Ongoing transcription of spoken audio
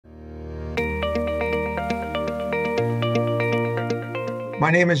My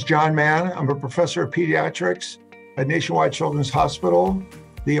name is John Mann. I'm a professor of pediatrics at Nationwide Children's Hospital,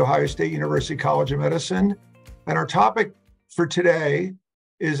 the Ohio State University College of Medicine. And our topic for today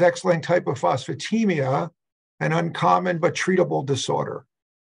is X-linked hypophosphatemia, an uncommon but treatable disorder.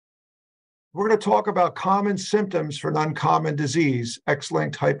 We're going to talk about common symptoms for an uncommon disease,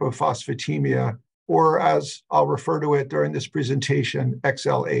 X-linked hypophosphatemia, or as I'll refer to it during this presentation,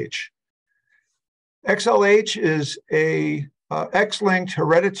 XLH. XLH is a X-linked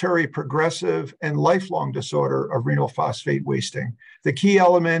hereditary progressive and lifelong disorder of renal phosphate wasting. The key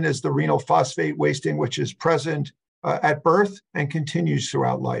element is the renal phosphate wasting, which is present at birth and continues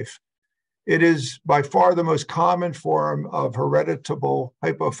throughout life. It is by far the most common form of hereditable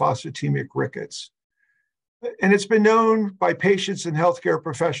hypophosphatemic rickets. And it's been known by patients and healthcare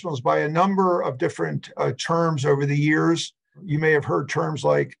professionals by a number of different terms over the years. You may have heard terms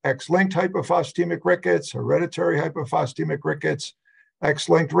like X-linked hypophosphatemic rickets, hereditary hypophosphatemic rickets,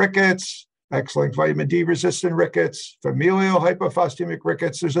 X-linked rickets, X-linked vitamin D resistant rickets, familial hypophosphatemic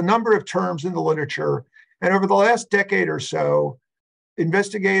rickets. There's a number of terms in the literature. And over the last decade or so,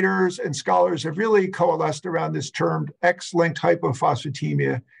 investigators and scholars have really coalesced around this term X-linked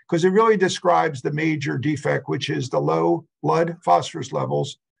hypophosphatemia because it really describes the major defect, which is the low blood phosphorus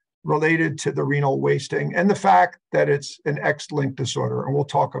levels related to the renal wasting and the fact that it's an X-linked disorder, and we'll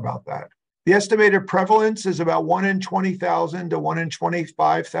talk about that. The estimated prevalence is about 1 in 20,000 to 1 in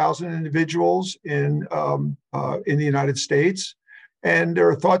 25,000 individuals in the United States, and there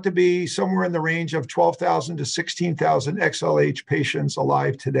are thought to be somewhere in the range of 12,000 to 16,000 XLH patients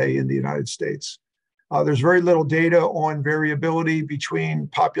alive today in the United States. There's very little data on variability between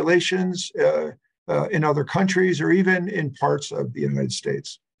populations in other countries or even in parts of the United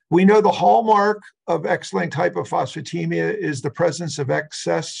States. We know the hallmark of X-linked hypophosphatemia is the presence of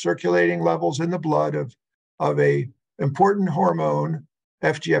excess circulating levels in the blood of a important hormone,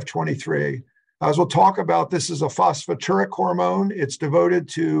 FGF23. As we'll talk about, this is a phosphaturic hormone. It's devoted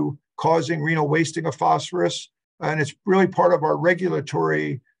to causing renal wasting of phosphorus, and it's really part of our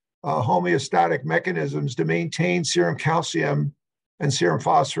regulatory homeostatic mechanisms to maintain serum calcium and serum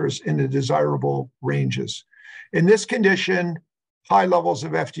phosphorus in the desirable ranges. In this condition, high levels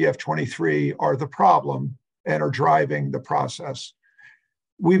of FGF23 are the problem and are driving the process.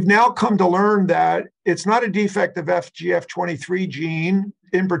 We've now come to learn that it's not a defect of FGF23 gene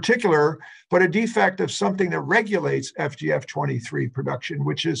in particular, but a defect of something that regulates FGF23 production,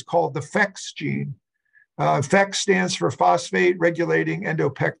 which is called the PHEX gene. PHEX stands for phosphate regulating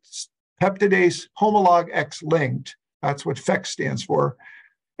endopeptidase homolog X-linked. That's what PHEX stands for.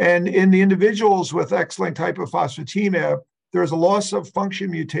 And in the individuals with X-linked hypophosphatemia, there's a loss of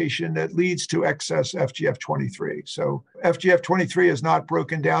function mutation that leads to excess FGF23. So FGF23 is not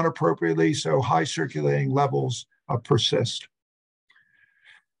broken down appropriately, so high circulating levels persist.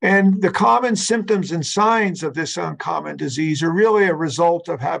 And the common symptoms and signs of this uncommon disease are really a result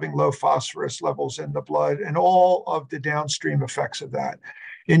of having low phosphorus levels in the blood and all of the downstream effects of that.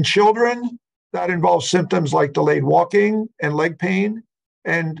 In children, that involves symptoms like delayed walking and leg pain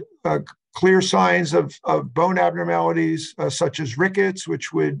and clear signs of bone abnormalities such as rickets,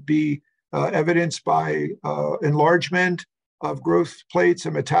 which would be evidenced by enlargement of growth plates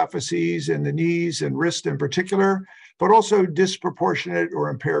and metaphyses in the knees and wrist in particular, but also disproportionate or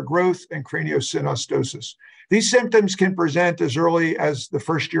impaired growth and craniosynostosis. These symptoms can present as early as the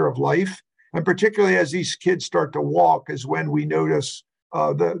first year of life, and particularly as these kids start to walk is when we notice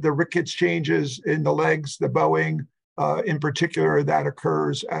the rickets changes in the legs, the bowing, in particular, that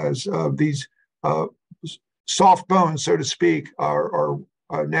occurs as these soft bones, so to speak, are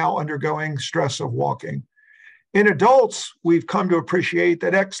now undergoing stress of walking. In adults, we've come to appreciate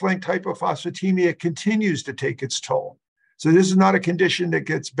that X-linked hypophosphatemia continues to take its toll. So this is not a condition that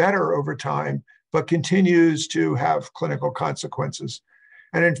gets better over time, but continues to have clinical consequences.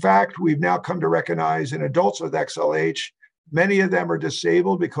 And in fact, we've now come to recognize in adults with XLH, many of them are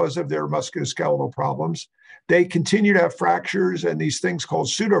disabled because of their musculoskeletal problems. They continue to have fractures and these things called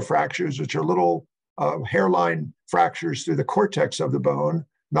pseudofractures, which are little hairline fractures through the cortex of the bone,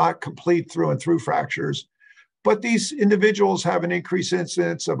 not complete through and through fractures. But these individuals have an increased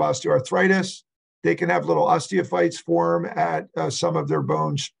incidence of osteoarthritis. They can have little osteophytes form at some of their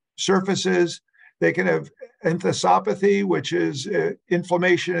bone surfaces. They can have enthesopathy, which is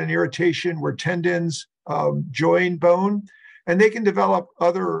inflammation and irritation where tendons join bone. And they can develop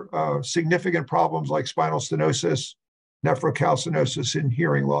other significant problems like spinal stenosis, nephrocalcinosis, and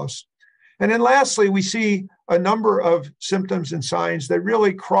hearing loss. And then lastly, we see a number of symptoms and signs that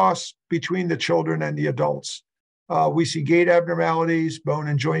really cross between the children and the adults. We see gait abnormalities, bone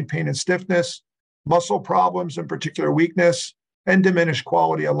and joint pain and stiffness, muscle problems, in particular weakness, and diminished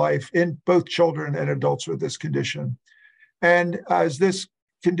quality of life in both children and adults with this condition. And as this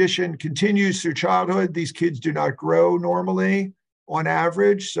condition continues through childhood, these kids do not grow normally on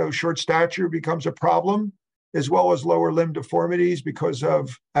average, so short stature becomes a problem, as well as lower limb deformities because of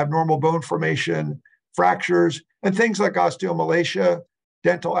abnormal bone formation, fractures, and things like osteomalacia,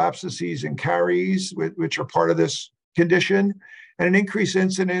 dental abscesses and caries, which are part of this condition, and an increased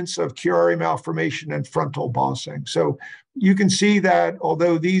incidence of Chiari malformation and frontal bossing. So you can see that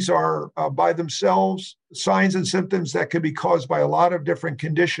although these are by themselves signs and symptoms that can be caused by a lot of different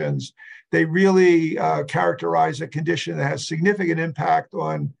conditions, they really characterize a condition that has significant impact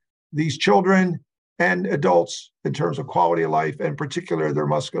on these children and adults in terms of quality of life, and in particular their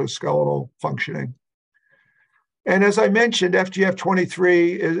musculoskeletal functioning. And as I mentioned,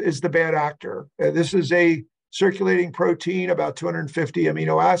 FGF23 is the bad actor. This is a circulating protein, about 250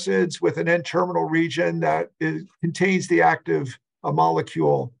 amino acids, with an N-terminal region that contains the active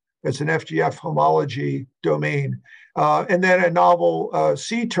molecule. It's an FGF homology domain. And then a novel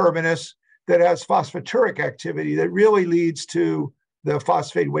C-terminus that has phosphaturic activity that really leads to the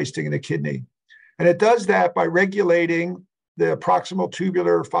phosphate wasting in the kidney. And it does that by regulating the proximal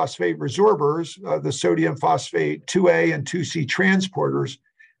tubular phosphate resorbers, the sodium phosphate 2A and 2C transporters,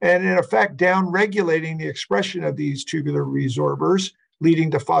 and in effect down-regulating the expression of these tubular resorbers,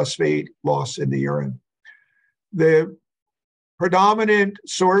 leading to phosphate loss in the urine. The predominant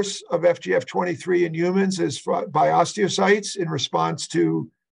source of FGF23 in humans is by osteocytes in response to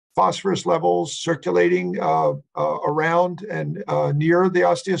phosphorus levels circulating around and near the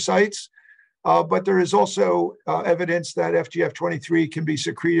osteocytes. But there is also evidence that FGF23 can be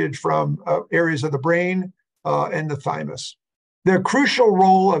secreted from areas of the brain and the thymus. The crucial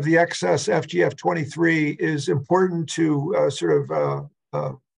role of the excess FGF23 is important to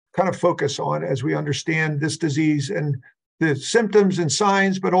kind of focus on as we understand this disease and the symptoms and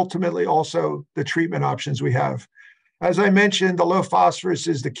signs, but ultimately also the treatment options we have. As I mentioned, the low phosphorus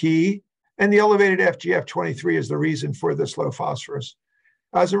is the key, and the elevated FGF23 is the reason for this low phosphorus.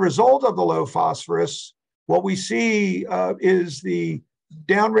 As a result of the low phosphorus, what we see is the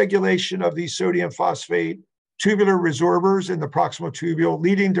downregulation of these sodium phosphate tubular resorbers in the proximal tubule,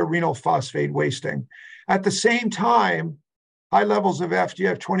 leading to renal phosphate wasting. At the same time, high levels of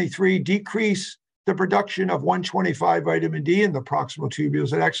FGF23 decrease the production of 1,25 vitamin D in the proximal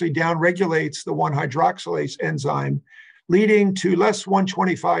tubules. It actually downregulates the 1-hydroxylase enzyme, leading to less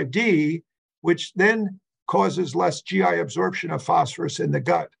 1,25D, which then causes less GI absorption of phosphorus in the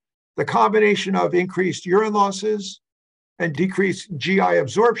gut. The combination of increased urine losses and decreased GI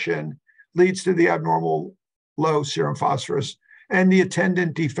absorption leads to the abnormal low serum phosphorus and the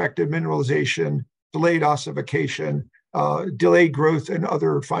attendant defective mineralization, delayed ossification, delayed growth, and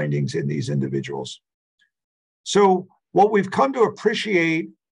other findings in these individuals. So what we've come to appreciate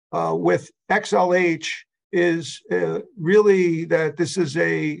with XLH is really that this is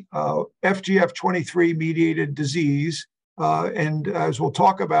a FGF23 mediated disease. And as we'll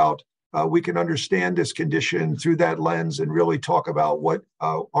talk about, we can understand this condition through that lens and really talk about what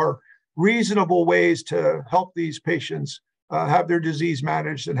are reasonable ways to help these patients have their disease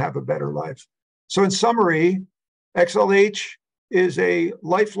managed and have a better life. So in summary, XLH is a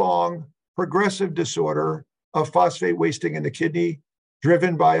lifelong progressive disorder of phosphate wasting in the kidney,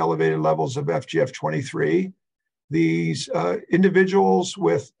 driven by elevated levels of FGF23. These individuals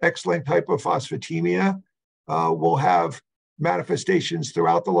with X-linked hypophosphatemia will have manifestations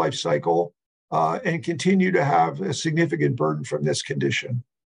throughout the life cycle and continue to have a significant burden from this condition.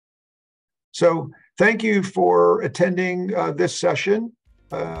 So thank you for attending this session,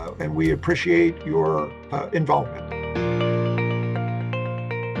 and we appreciate your involvement.